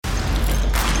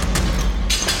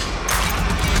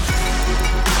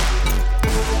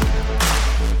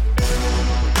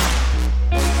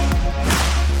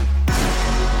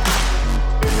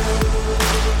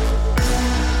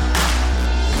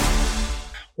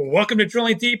Welcome to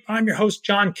Drilling Deep. I'm your host,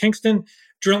 John Kingston.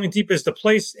 Drilling Deep is the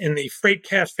place in the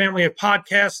Freightcast family of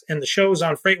podcasts and the shows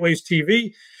on FreightWaves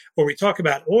TV where we talk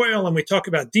about oil and we talk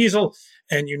about diesel.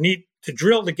 And you need to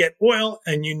drill to get oil,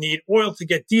 and you need oil to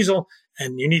get diesel,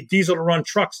 and you need diesel to run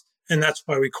trucks. And that's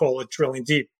why we call it Drilling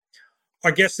Deep.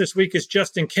 Our guest this week is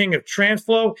Justin King of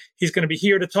Transflo. He's going to be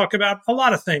here to talk about a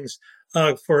lot of things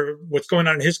for what's going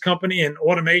on in his company and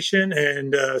automation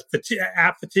and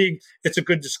app fatigue. It's a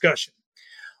good discussion.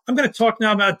 I'm going to talk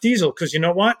now about diesel because you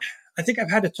know what? I think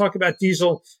I've had to talk about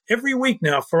diesel every week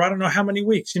now for I don't know how many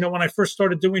weeks. You know, when I first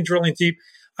started doing Drilling Deep,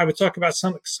 I would talk about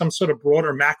some sort of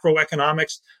broader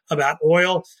macroeconomics about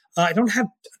oil. I don't have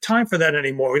time for that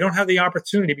anymore. We don't have the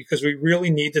opportunity because we really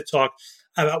need to talk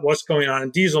about what's going on in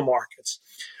diesel markets.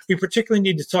 We particularly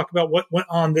need to talk about what went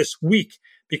on this week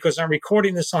because I'm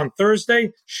recording this on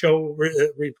Thursday. Show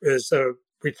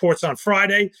reports on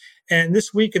Friday. And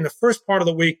this week, in the first part of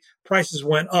the week, prices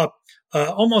went up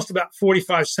almost about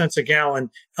 45 cents a gallon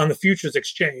on the futures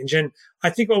exchange. And I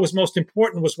think what was most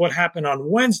important was what happened on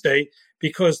Wednesday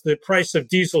because the price of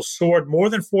diesel soared more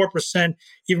than 4%,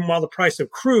 even while the price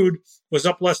of crude was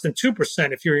up less than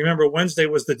 2%. If you remember, Wednesday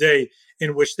was the day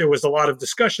in which there was a lot of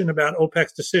discussion about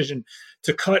OPEC's decision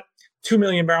to cut 2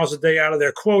 million barrels a day out of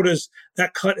their quotas.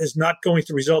 That cut is not going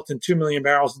to result in 2 million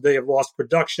barrels a day of lost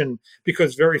production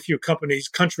because very few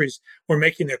countries were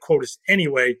making their quotas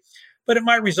anyway. But it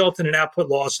might result in an output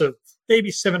loss of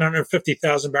maybe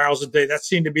 750,000 barrels a day. That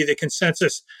seemed to be the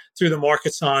consensus through the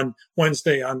markets on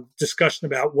Wednesday on discussion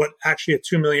about what actually a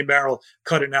 2 million barrel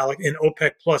cut in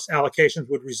OPEC plus allocations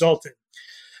would result in.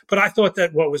 But I thought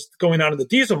that what was going on in the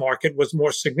diesel market was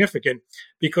more significant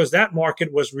because that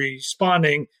market was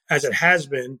responding, as it has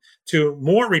been, to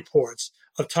more reports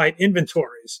of tight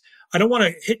inventories. I don't want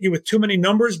to hit you with too many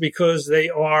numbers because they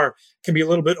can be a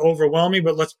little bit overwhelming,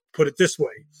 but let's put it this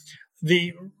way.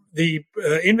 The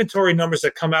inventory numbers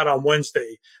that come out on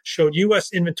Wednesday showed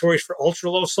U.S. inventories for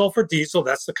ultra-low sulfur diesel,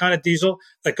 that's the kind of diesel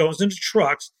that goes into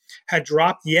trucks, had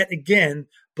dropped yet again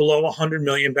below 100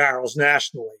 million barrels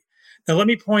nationally. Now, let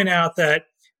me point out that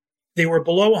they were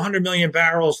below 100 million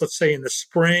barrels, let's say in the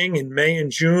spring, in May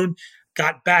and June,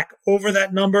 got back over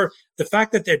that number. The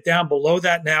fact that they're down below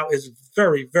that now is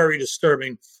very, very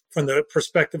disturbing from the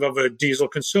perspective of a diesel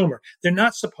consumer. They're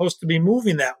not supposed to be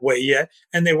moving that way yet,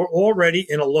 and they were already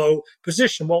in a low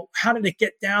position. Well, how did it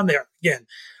get down there again?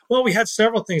 Well, we had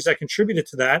several things that contributed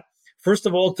to that. First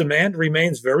of all, demand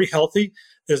remains very healthy.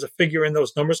 There's a figure in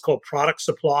those numbers called product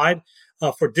supplied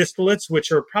for distillates,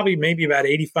 which are probably maybe about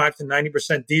 85 to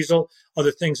 90% diesel,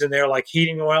 other things in there like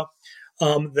heating oil.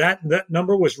 That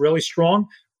number was really strong.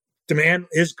 Demand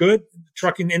is good. The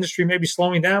trucking industry may be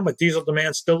slowing down, but diesel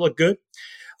demand still look good.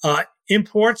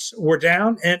 Imports were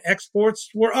down and exports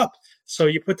were up. So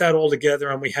you put that all together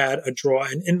and we had a draw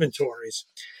in inventories.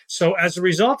 So as a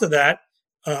result of that,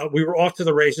 we were off to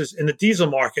the races in the diesel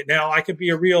market. Now, I could be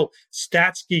a real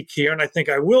stats geek here, and I think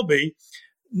I will be.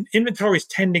 Inventories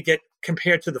tend to get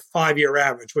compared to the 5-year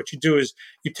average. What you do is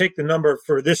you take the number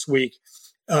for this week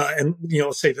and,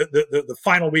 say the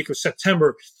final week of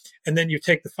September, and then you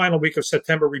take the final week of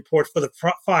September report for the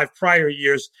 5 prior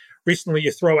years. Recently,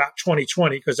 you throw out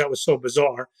 2020 because that was so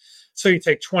bizarre. So you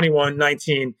take 21,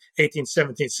 19, 18,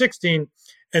 17, 16,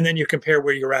 and then you compare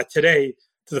where you're at today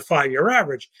to the 5-year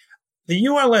average. The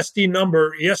ULSD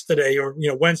number yesterday, or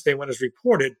Wednesday when it was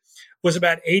reported, was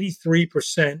about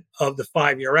 83% of the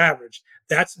 5-year average.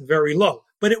 That's very low,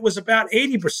 but it was about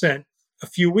 80% a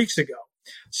few weeks ago.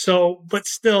 So, but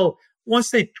still, once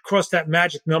they crossed that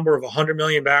magic number of 100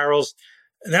 million barrels,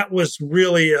 that was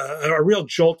really a real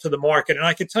jolt to the market. And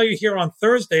I can tell you here on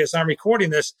Thursday, as I'm recording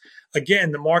this,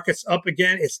 again, the market's up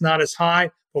again. It's not as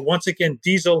high, but once again,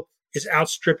 diesel is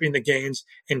outstripping the gains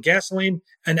in gasoline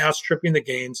and outstripping the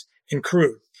gains in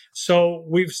crude. So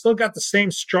we've still got the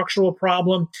same structural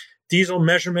problem. Diesel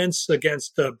measurements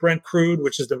against Brent crude,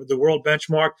 which is the world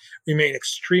benchmark, remain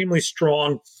extremely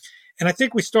strong. And I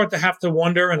think we start to have to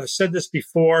wonder, and I've said this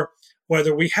before,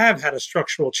 whether we have had a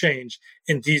structural change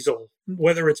in diesel,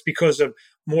 whether it's because of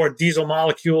more diesel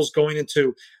molecules going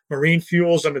into marine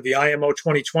fuels under the IMO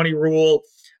 2020 rule,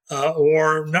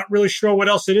 or not really sure what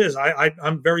else it is.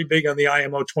 I'm very big on the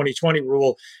IMO 2020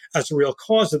 rule as a real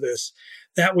cause of this,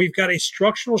 that we've got a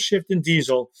structural shift in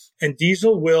diesel, and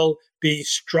diesel will be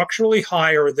structurally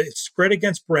higher. The spread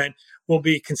against Brent will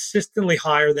be consistently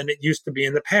higher than it used to be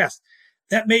in the past.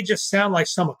 That may just sound like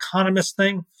some economist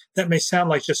thing. That may sound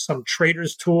like just some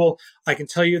trader's tool. I can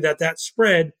tell you that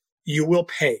spread, you will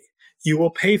pay. You will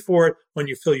pay for it when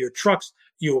you fill your trucks.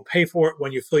 You will pay for it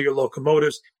when you fill your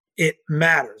locomotives. It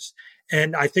matters.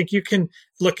 And I think you can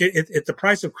look at the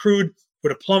price of crude were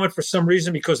to plummet for some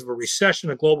reason because of a recession,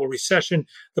 a global recession,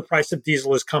 the price of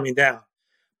diesel is coming down.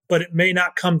 But it may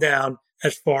not come down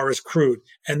as far as crude.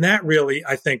 And that really,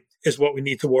 I think, is what we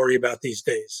need to worry about these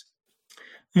days.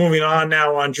 Moving on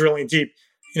now on drilling deep,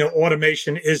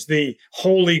 automation is the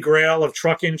holy grail of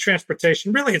trucking and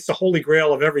transportation. Really, it's the holy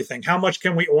grail of everything. How much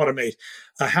can we automate?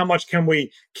 How much can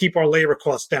we keep our labor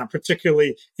costs down,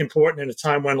 particularly important in a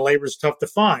time when labor is tough to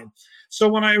find? So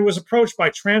when I was approached by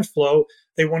Transflo,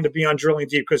 they wanted to be on Drilling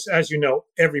Deep because, as you know,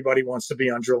 everybody wants to be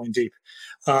on Drilling Deep.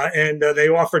 And they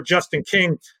offered Justin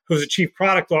King, who's the chief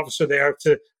product officer there,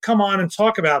 to come on and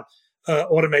talk about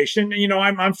automation.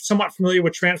 I'm somewhat familiar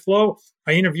with Transflo.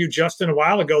 I interviewed Justin a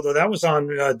while ago, though that was on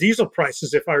diesel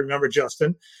prices, if I remember,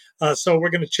 Justin. So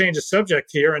we're going to change the subject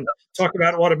here and talk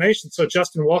about automation. So,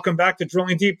 Justin, welcome back to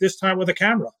Drilling Deep, this time with a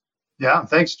camera. Yeah,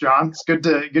 thanks, John. It's good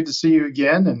to see you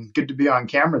again, and good to be on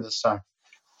camera this time.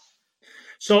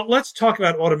 So let's talk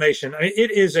about automation. I mean, it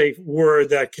is a word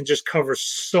that can just cover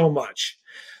so much.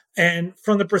 And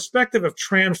from the perspective of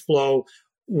Transflo,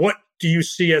 what do you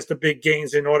see as the big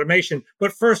gains in automation?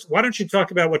 But first, why don't you talk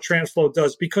about what Transflo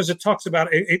does? Because it talks about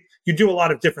you do a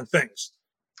lot of different things.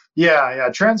 Yeah.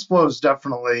 Transflo has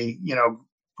definitely,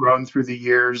 grown through the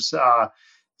years.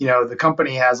 The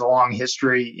company has a long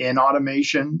history in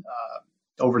automation,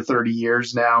 over 30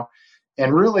 years now.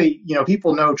 And really,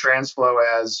 people know Transflo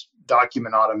as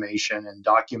document automation and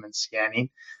document scanning.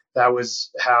 That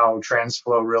was how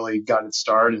Transflo really got its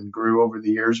start and grew over the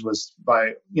years, was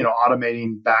by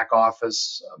automating back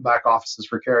offices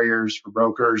for carriers, for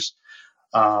brokers.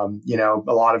 A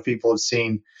lot of people have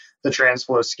seen the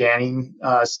Transflo scanning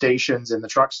stations in the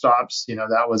truck stops.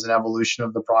 That was an evolution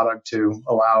of the product to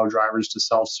allow drivers to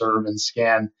self-serve and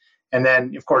scan. And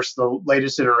then, of course, the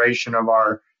latest iteration of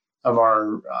our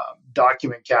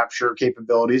document capture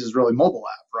capabilities is really mobile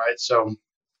app, right? So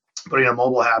putting a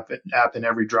mobile app in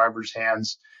every driver's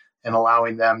hands and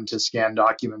allowing them to scan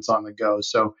documents on the go.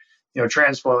 So,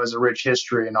 Transflo has a rich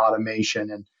history in automation.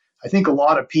 And I think a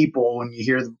lot of people, when you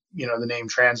hear, the name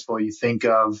Transflo, you think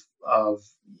of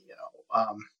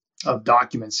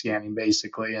document scanning,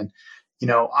 basically. And,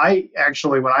 I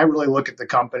actually, when I really look at the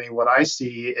company, what I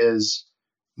see is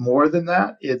more than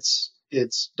that. It's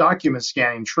document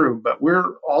scanning, true, but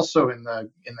we're also in the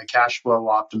cash flow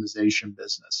optimization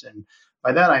business. And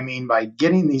by that, I mean by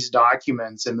getting these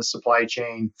documents in the supply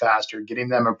chain faster, getting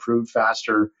them approved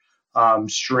faster,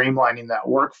 streamlining that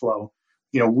workflow.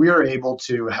 We're able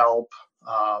to help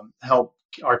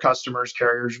our customers,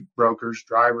 carriers, brokers,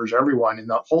 drivers, everyone in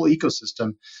the whole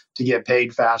ecosystem to get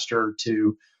paid faster,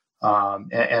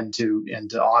 and to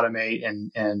automate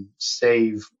and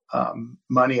save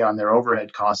money on their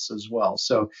overhead costs as well.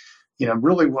 So,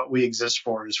 really what we exist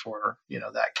for is for,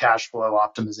 that cash flow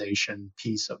optimization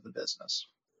piece of the business.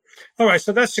 All right.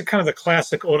 So that's kind of the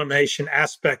classic automation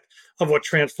aspect of what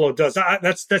Transflo does.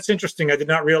 That's interesting. I did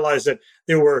not realize that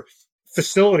there were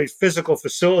physical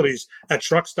facilities at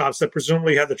truck stops that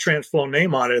presumably had the Transflo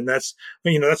name on it. And that's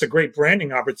a great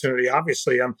branding opportunity,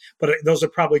 obviously. But those are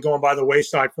probably going by the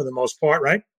wayside for the most part,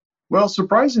 right? Well,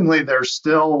 surprisingly, they're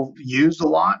still used a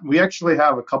lot. We actually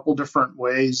have a couple different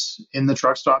ways in the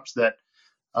truck stops that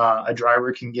a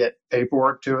driver can get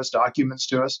paperwork to us, documents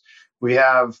to us. We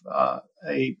have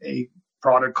a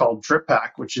product called Trip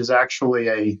Pack, which is actually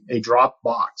a drop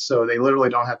box. So they literally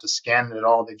don't have to scan it at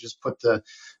all. They just put the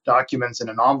documents in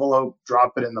an envelope,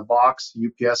 drop it in the box.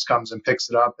 UPS comes and picks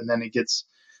it up, and then it gets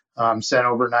sent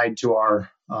overnight to our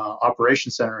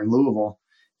operations center in Louisville.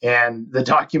 And the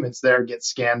documents there get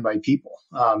scanned by people.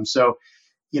 So,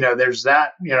 there's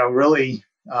that, really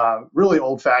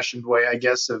old-fashioned way, I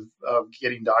guess, of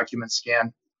getting documents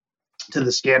scanned to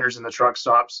the scanners in the truck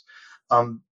stops.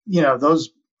 Those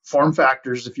form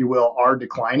factors, if you will, are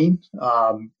declining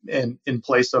in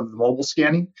place of the mobile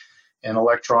scanning and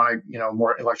electronic,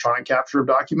 more electronic capture of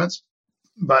documents.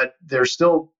 But they're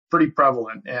still pretty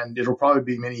prevalent, and it'll probably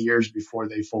be many years before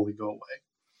they fully go away.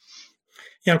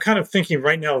 Yeah, I'm kind of thinking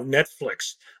right now of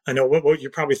Netflix. I know what you're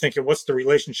probably thinking, what's the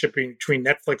relationship between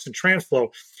Netflix and Transflo?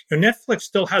 Netflix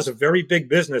still has a very big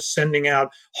business sending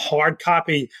out hard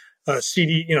copy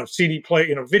CD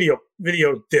play,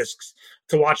 video discs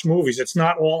to watch movies. It's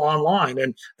not all online,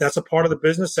 and that's a part of the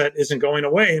business that isn't going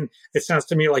away. And it sounds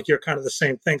to me like you're kind of the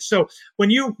same thing. So when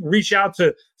you reach out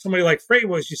to somebody like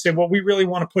FreightWays, you say, well, we really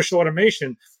want to push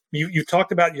automation. You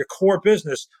talked about your core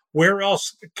business. Where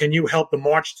else can you help the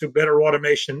march to better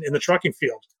automation in the trucking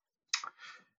field?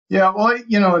 Yeah, well,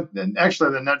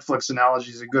 actually the Netflix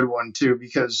analogy is a good one too,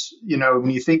 because, when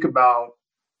you think about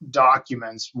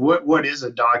documents, what is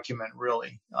a document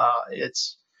really?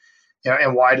 It's,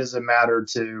 and why does it matter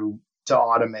to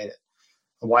automate it?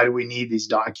 Why do we need these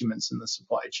documents in the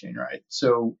supply chain, right?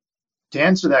 So to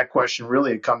answer that question,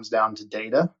 really, it comes down to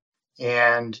data.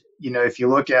 And, if you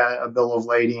look at a bill of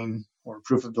lading or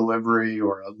proof of delivery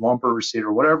or a lumper receipt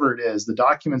or whatever it is, the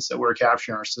documents that we're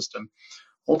capturing in our system,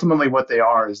 ultimately what they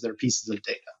are is they're pieces of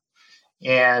data.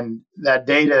 And that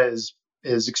data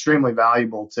is extremely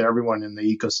valuable to everyone in the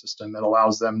ecosystem. It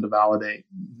allows them to validate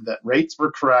that rates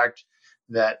were correct,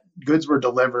 that goods were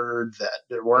delivered, that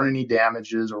there weren't any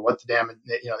damages, or what the damage,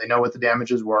 they know what the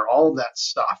damages were, all of that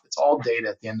stuff. It's all data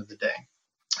at the end of the day.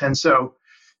 And so,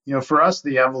 for us,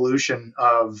 the evolution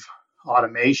of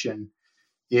automation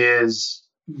is,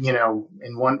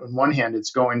 in one hand,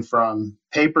 it's going from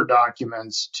paper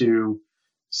documents to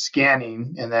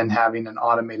scanning and then having an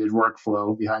automated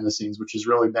workflow behind the scenes, which has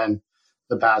really been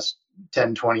the past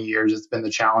 10, 20 years. It's been the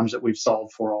challenge that we've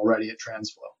solved for already at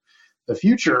Transflo. The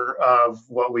future of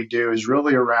what we do is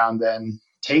really around then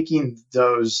taking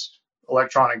those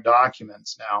electronic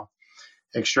documents now,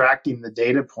 extracting the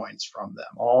data points from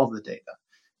them, all of the data,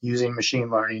 using machine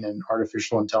learning and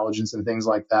artificial intelligence and things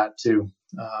like that to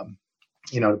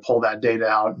pull that data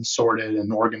out and sort it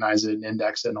and organize it and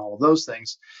index it and all of those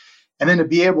things. And then to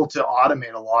be able to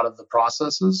automate a lot of the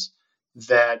processes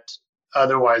that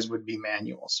otherwise would be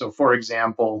manual. So for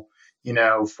example,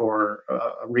 for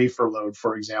a reefer load,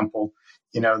 for example,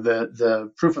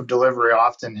 the proof of delivery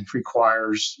often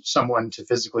requires someone to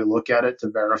physically look at it to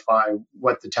verify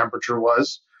what the temperature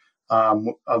was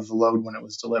of the load when it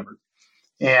was delivered.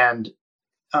 And,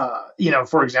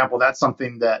 for example, that's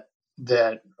something that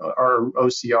our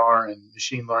OCR and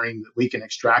machine learning, that we can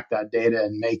extract that data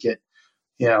and make it,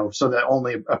 so that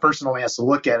only a person only has to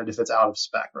look at it if it's out of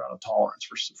spec or out of tolerance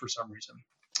for some reason.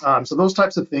 So those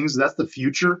types of things, that's the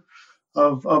future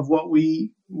of what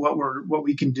we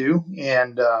can do.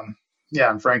 And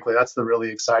and frankly, that's the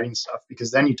really exciting stuff, because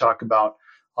then you talk about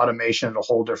automation at a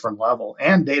whole different level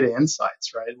and data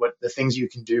insights, right? What the things you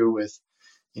can do with,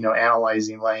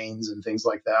 analyzing lanes and things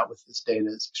like that with this data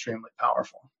is extremely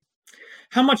powerful.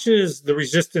 How much is the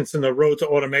resistance in the road to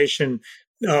automation?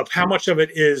 How much of it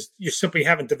is you simply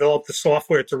haven't developed the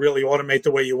software to really automate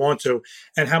the way you want to?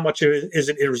 And how much of it is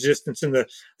it resistance in the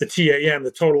TAM,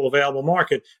 the total available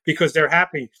market, because they're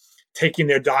happy taking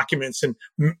their documents and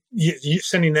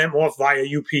sending them off via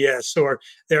UPS, or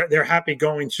they're happy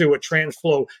going to a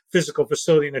Transflo physical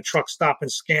facility in a truck stop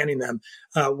and scanning them?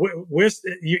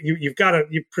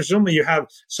 Presumably you have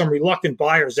some reluctant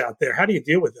buyers out there. How do you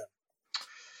deal with them?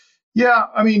 Yeah,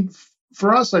 I mean,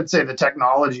 for us, I'd say the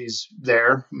technology's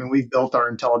there. I mean, we've built our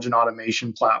intelligent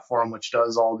automation platform, which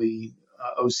does all the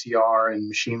OCR and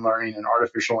machine learning and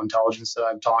artificial intelligence that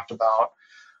I've talked about.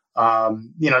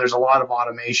 There's a lot of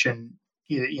automation,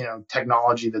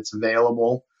 technology that's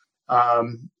available.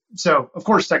 So, of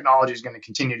course, technology is going to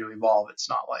continue to evolve. It's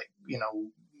not like,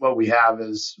 what we have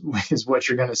is what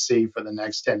you're going to see for the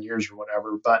next 10 years or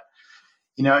whatever. But,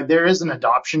 there is an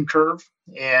adoption curve.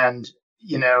 And,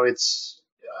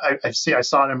 I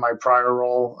saw it in my prior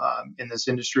role in this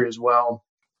industry as well.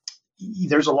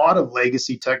 There's a lot of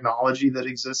legacy technology that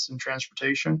exists in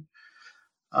transportation.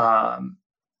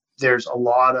 There's a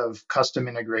lot of custom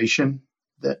integration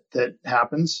that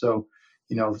happens. So,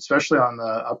 especially on the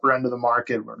upper end of the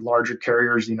market, where larger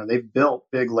carriers, they've built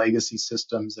big legacy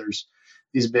systems. There's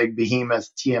these big behemoth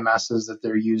TMSs that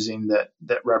they're using that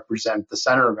represent the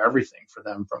center of everything for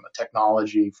them, from a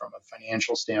technology, from a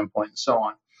financial standpoint, and so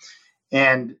on.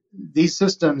 And these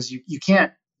systems, you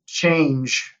can't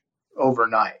change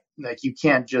overnight. Like, you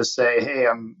can't just say, hey,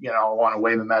 I want to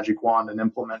wave a magic wand and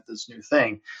implement this new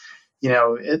thing.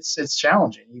 It's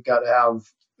challenging. You've got to have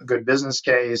a good business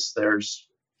case. There's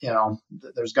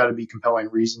got to be compelling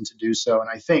reason to do so. And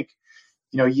I think,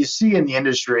 you see in the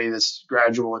industry this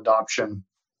gradual adoption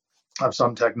of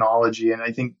some technology. And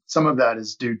I think some of that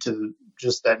is due to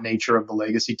just that nature of the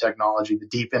legacy technology, the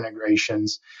deep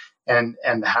integrations, and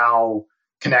how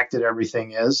connected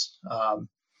everything is.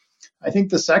 I think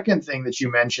the second thing that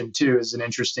you mentioned too is an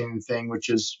interesting thing, which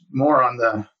is more on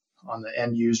the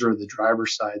end user, the driver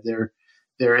side.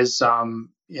 There is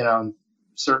some,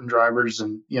 certain drivers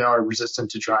and, are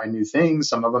resistant to trying new things.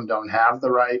 Some of them don't have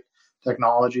the right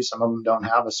technology. Some of them don't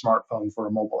have a smartphone for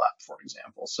a mobile app, for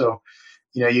example. So,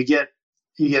 you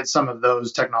get some of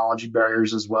those technology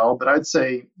barriers as well. But I'd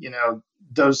say,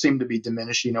 those seem to be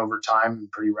diminishing over time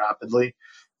pretty rapidly.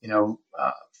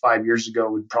 5 years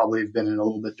ago would probably have been in a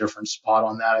little bit different spot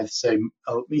on that. I'd say,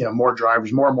 more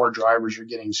and more drivers are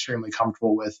getting extremely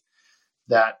comfortable with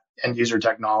that end user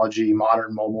technology,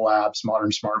 modern mobile apps,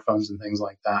 modern smartphones, and things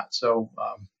like that. So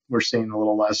we're seeing a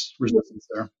little less resistance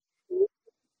there.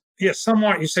 Yeah, some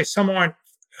aren't. You say some aren't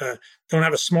don't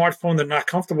have a smartphone, they're not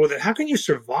comfortable with it. How can you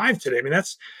survive today? I mean,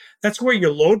 that's where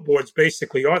your load boards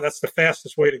basically are. That's the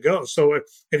fastest way to go. So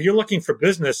if you're looking for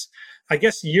business, I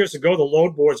guess years ago the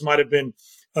load boards might have been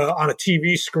on a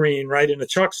TV screen, right, in a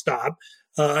truck stop,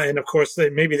 and of course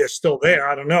maybe they're still there.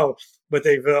 I don't know, but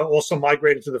they've also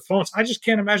migrated to the phones. I just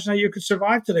can't imagine how you could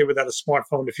survive today without a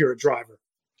smartphone if you're a driver.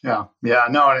 Yeah,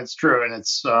 no, and it's true, and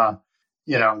it's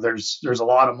there's a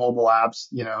lot of mobile apps.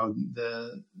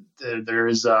 There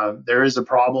is a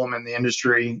problem in the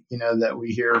industry, that we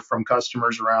hear from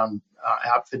customers around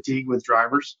app fatigue with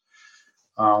drivers,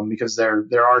 because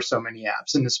there are so many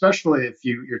apps, and especially if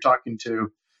you're talking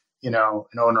to an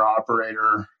owner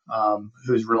operator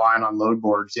who's relying on load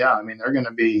boards. Yeah, I mean they're going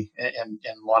to be, and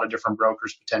a lot of different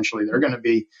brokers potentially, they're going to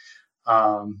be.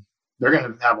 They're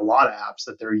going to have a lot of apps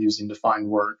that they're using to find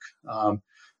work.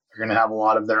 They're going to have a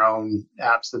lot of their own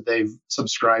apps that they've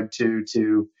subscribed to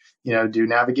do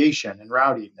navigation and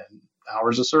routing and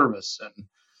hours of service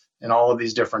and all of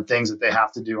these different things that they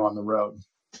have to do on the road.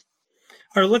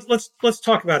 All right, let's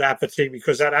talk about app fatigue,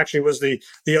 because that actually was the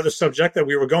other subject that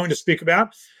we were going to speak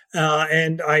about.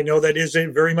 And I know that is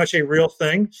very much a real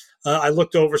thing. I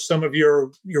looked over some of your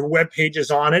web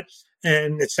pages on it,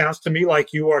 and it sounds to me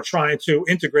like you are trying to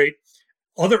integrate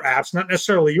other apps, not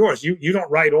necessarily yours. You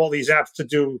don't write all these apps to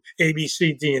do A, B,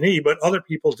 C, D, and E, but other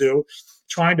people do,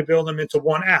 trying to build them into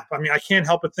one app. I mean, I can't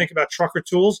help but think about Trucker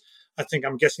Tools.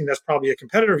 I'm guessing that's probably a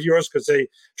competitor of yours because they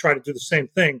try to do the same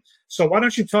thing. So why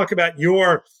don't you talk about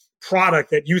your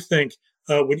product that you think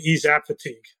would ease app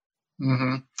fatigue?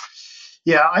 Mm-hmm.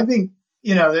 Yeah, I think,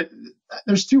 that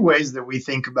there's two ways that we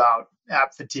think about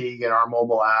app fatigue in our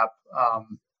mobile app.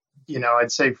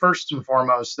 I'd say first and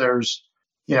foremost, there's,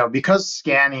 because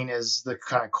scanning is the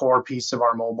kind of core piece of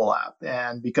our mobile app,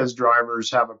 and because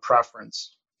drivers have a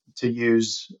preference to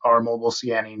use our mobile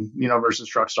scanning, versus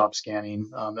truck stop scanning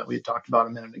that we had talked about a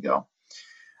minute ago.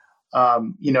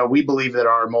 We believe that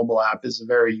our mobile app is a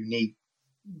very unique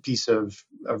piece of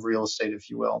real estate, if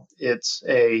you will. It's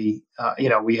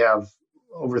we have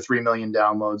over 3 million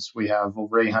downloads. We have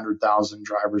over 800,000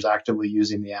 drivers actively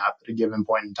using the app at a given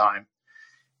point in time.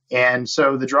 And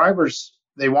so the drivers,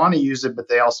 they want to use it, but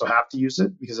they also have to use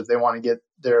it, because if they want to get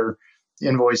their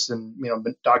invoice and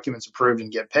documents approved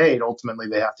and get paid, ultimately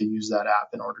they have to use that app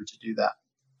in order to do that.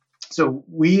 So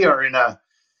we are in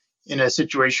a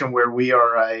situation where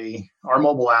our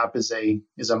mobile app is a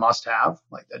must-have.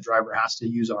 Like, that driver has to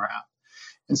use our app.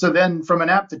 And so then from an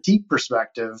app fatigue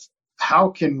perspective, how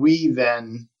can we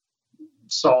then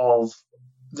solve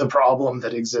the problem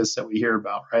that exists that we hear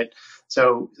about, right?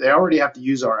 So they already have to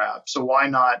use our app. So why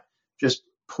not just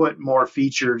put more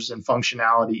features and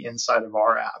functionality inside of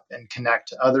our app and connect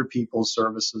to other people's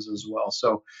services as well?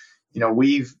 So,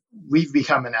 we've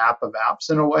become an app of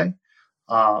apps in a way,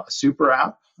 a super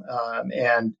app.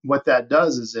 And what that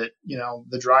does is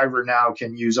the driver now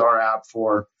can use our app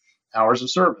for hours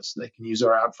of service. They can use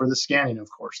our app for the scanning, of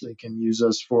course. They can use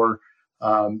us for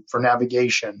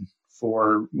navigation,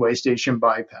 for way station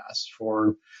bypass,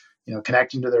 for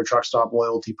connecting to their truck stop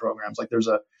loyalty programs. Like, there's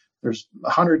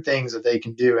 100 things that they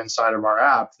can do inside of our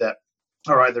app that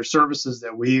are either services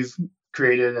that we've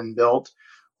created and built,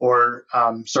 or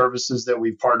services that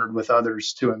we've partnered with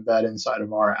others to embed inside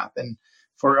of our app. And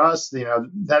for us,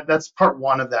 that's part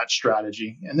one of that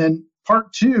strategy. And then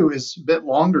part two is a bit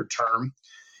longer term,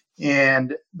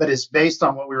 but it's based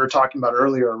on what we were talking about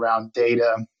earlier around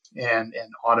data and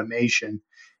automation.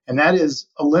 And that is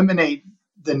eliminate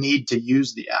the need to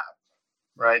use the app,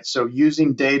 right? So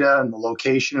using data and the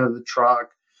location of the truck,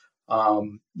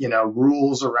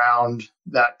 rules around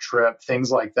that trip, things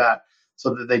like that,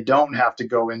 so that they don't have to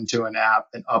go into an app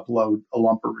and upload a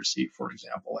lumper receipt, for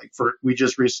example. We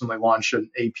just recently launched an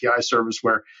API service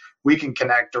where we can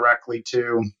connect directly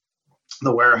to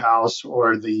the warehouse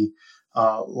or the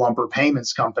lumper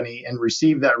payments company and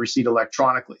receive that receipt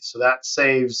electronically. So that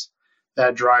saves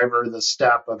that driver the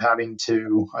step of having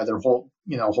to either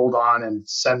hold on and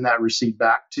send that receipt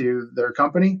back to their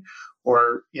company,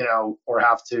 or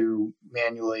have to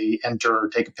manually enter or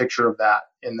take a picture of that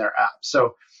in their app.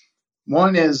 So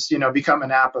one is, become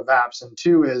an app of apps, and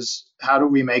two is, how do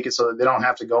we make it so that they don't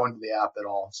have to go into the app at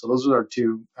all? So those are our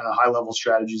two kind of high level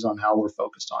strategies on how we're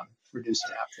focused on reducing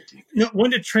app fatigue.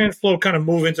 When did Transflo kind of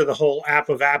move into the whole app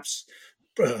of apps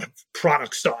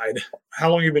product side? How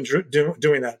long have you been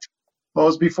doing that? Well, it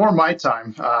was before my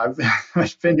time. I've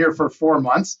been here for 4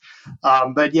 months.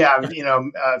 But yeah,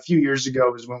 a few years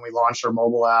ago was when we launched our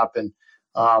mobile app, and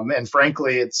And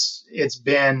frankly, it's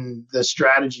been the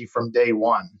strategy from day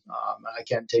one. I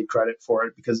can't take credit for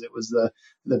it because it was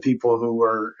the people who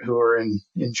were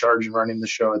in charge and running the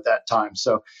show at that time.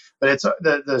 So, but it's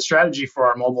the strategy for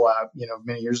our mobile app.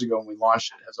 Many years ago when we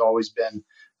launched it, has always been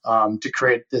to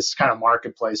create this kind of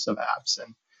marketplace of apps,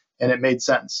 and it made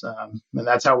sense. And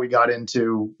that's how we got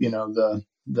into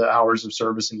the hours of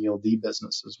service and ELD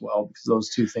business as well, because those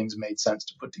two things made sense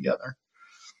to put together.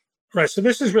 Right. So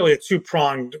this is really a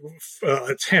two-pronged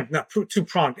attempt, not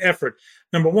two-pronged effort.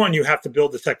 Number one, you have to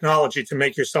build the technology to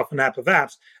make yourself an app of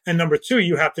apps. And number two,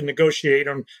 you have to negotiate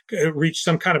and reach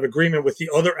some kind of agreement with the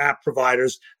other app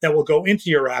providers that will go into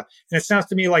your app. And it sounds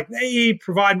to me like they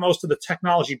provide most of the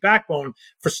technology backbone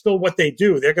for still what they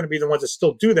do. They're going to be the ones that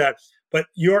still do that. But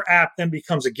your app then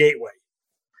becomes a gateway.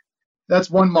 That's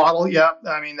one model. Yeah.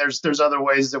 I mean, there's other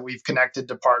ways that we've connected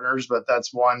to partners, but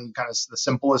that's one kind of the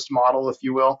simplest model, if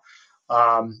you will.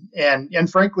 And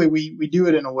frankly, we do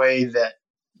it in a way that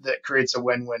creates a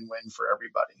win-win-win for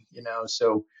everybody,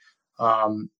 So,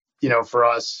 for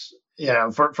us,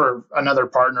 for another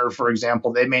partner, for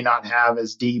example, they may not have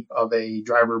as deep of a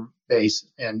driver base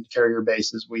and carrier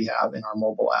base as we have in our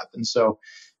mobile app. And so,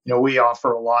 we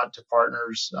offer a lot to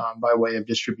partners by way of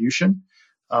distribution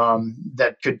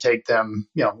that could take them,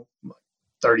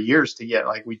 30 years to get.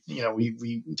 Like we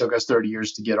took us 30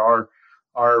 years to get our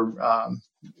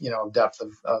depth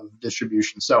of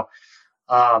distribution. So,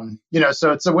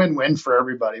 so it's a win-win for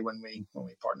everybody when we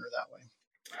partner that way.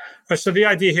 Right, so the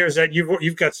idea here is that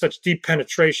you've got such deep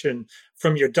penetration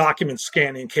from your document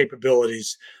scanning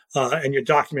capabilities and your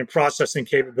document processing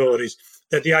capabilities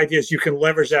that the idea is you can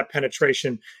leverage that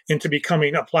penetration into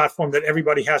becoming a platform that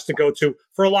everybody has to go to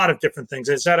for a lot of different things.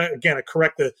 Is that again a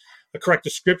correct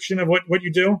description of what you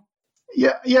do?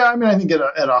 Yeah. I mean, I think at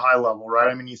a high level,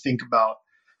 right? I mean, you think about,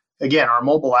 again, our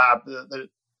mobile app,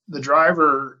 the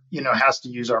driver, has to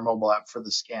use our mobile app for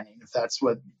the scanning if that's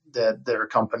what their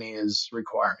company is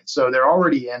requiring. So they're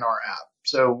already in our app.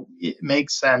 So it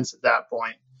makes sense at that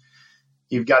point.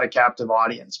 You've got a captive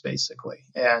audience basically.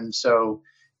 And so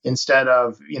instead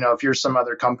of, if you're some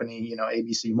other company,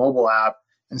 ABC mobile app,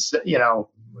 and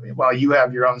while you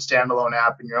have your own standalone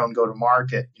app and your own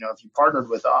go-to-market, if you partnered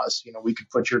with us, we could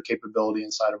put your capability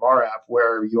inside of our app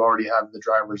where you already have the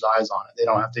driver's eyes on it. You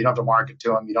don't have to market to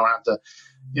them. You don't have to,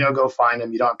 go find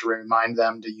them. You don't have to remind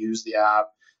them to use the app.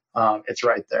 It's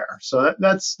right there. So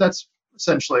that's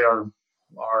essentially our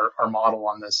model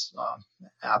on this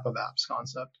app of apps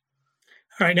concept.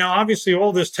 All right. Now, obviously,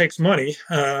 all this takes money,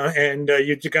 and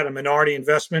you got a minority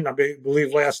investment, I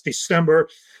believe, last December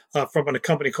from a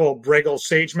company called Bregel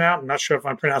Sagemount. I'm not sure if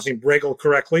I'm pronouncing Bregel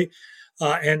correctly.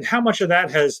 And how much of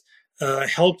that has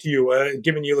helped you,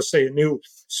 given you, let's say, a new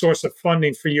source of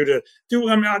funding for you to do?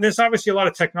 I mean, there's obviously a lot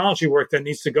of technology work that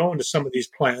needs to go into some of these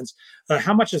plans.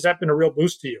 How much has that been a real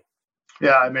boost to you?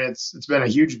 Yeah, I mean, it's been a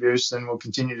huge boost and will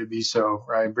continue to be so,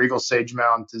 right? Bregel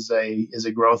Sagemount is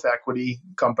a growth equity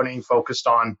company focused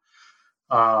on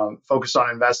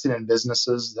investing in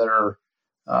businesses that are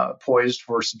poised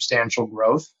for substantial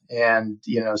growth. And,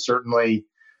 certainly,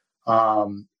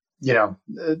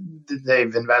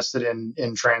 they've invested in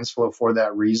Transflo for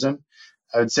that reason.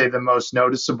 I would say the most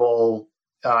noticeable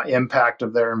impact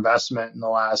of their investment in the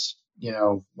last, I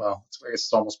guess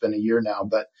it's almost been a year now,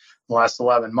 but the last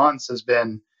 11 months has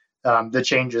been the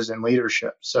changes in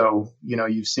leadership. So,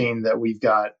 you've seen that we've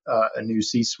got a new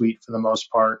C-suite for the most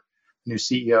part, new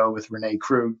CEO with Renee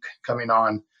Krug coming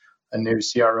on, a new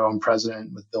CRO and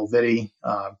president with Bill Vitti,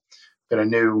 got a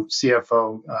new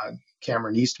CFO,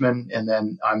 Cameron Eastman, and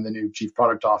then I'm the new chief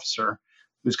product officer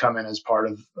who's come in as part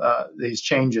of these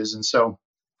changes. And so,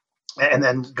 and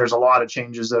then there's a lot of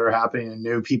changes that are happening and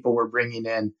new people we're bringing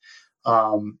in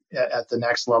at the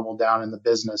next level down in the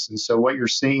business. And so what you're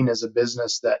seeing is a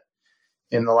business that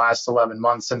in the last 11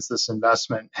 months since this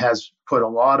investment has put a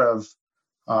lot of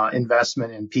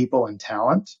investment in people and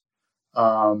talent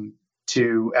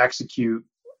to execute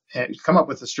and come up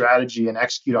with a strategy and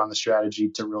execute on the strategy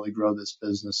to really grow this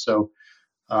business. So,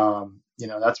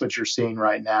 that's what you're seeing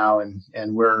right now.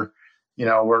 And we're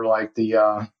like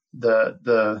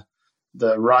the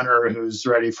runner who's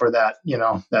ready for that,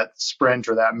 that sprint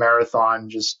or that marathon,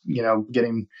 just,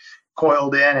 getting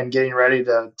coiled in and getting ready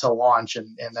to launch.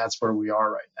 And that's where we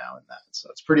are right now in that. So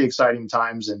it's pretty exciting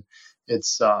times. And it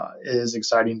is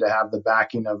exciting to have the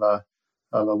backing of a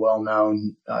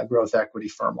well-known growth equity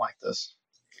firm like this.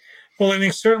 Well, I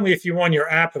think certainly if you want your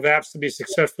app of apps to be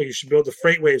successful, you should build the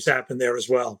FreightWaves app in there as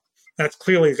well. That's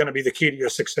clearly going to be the key to your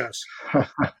success. Yeah,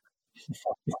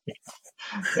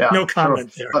 no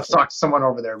comment sure. there. Let's talk to someone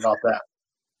over there about that.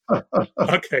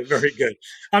 Okay, very good.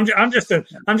 I'm just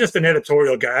an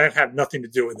editorial guy. I have nothing to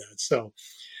do with that. So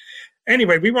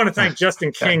anyway, we want to thank Justin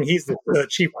Okay. King. He's the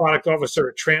Chief Product Officer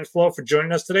at Transflo for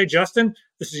joining us today. Justin,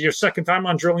 this is your second time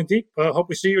on Drilling Deep. Hope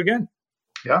we see you again.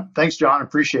 Yeah. Thanks, John.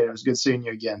 Appreciate it. It was good seeing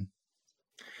you again.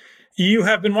 You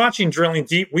have been watching Drilling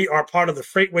Deep. We are part of the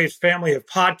FreightWaves family of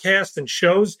podcasts and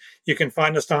shows. You can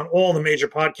find us on all the major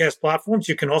podcast platforms.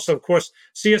 You can also, of course,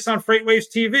 see us on FreightWaves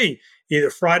TV, either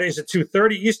Fridays at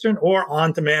 2:30 Eastern or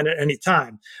on demand at any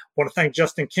time. I want to thank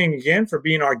Justin King again for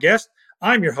being our guest.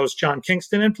 I'm your host, John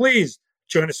Kingston, and please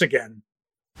join us again.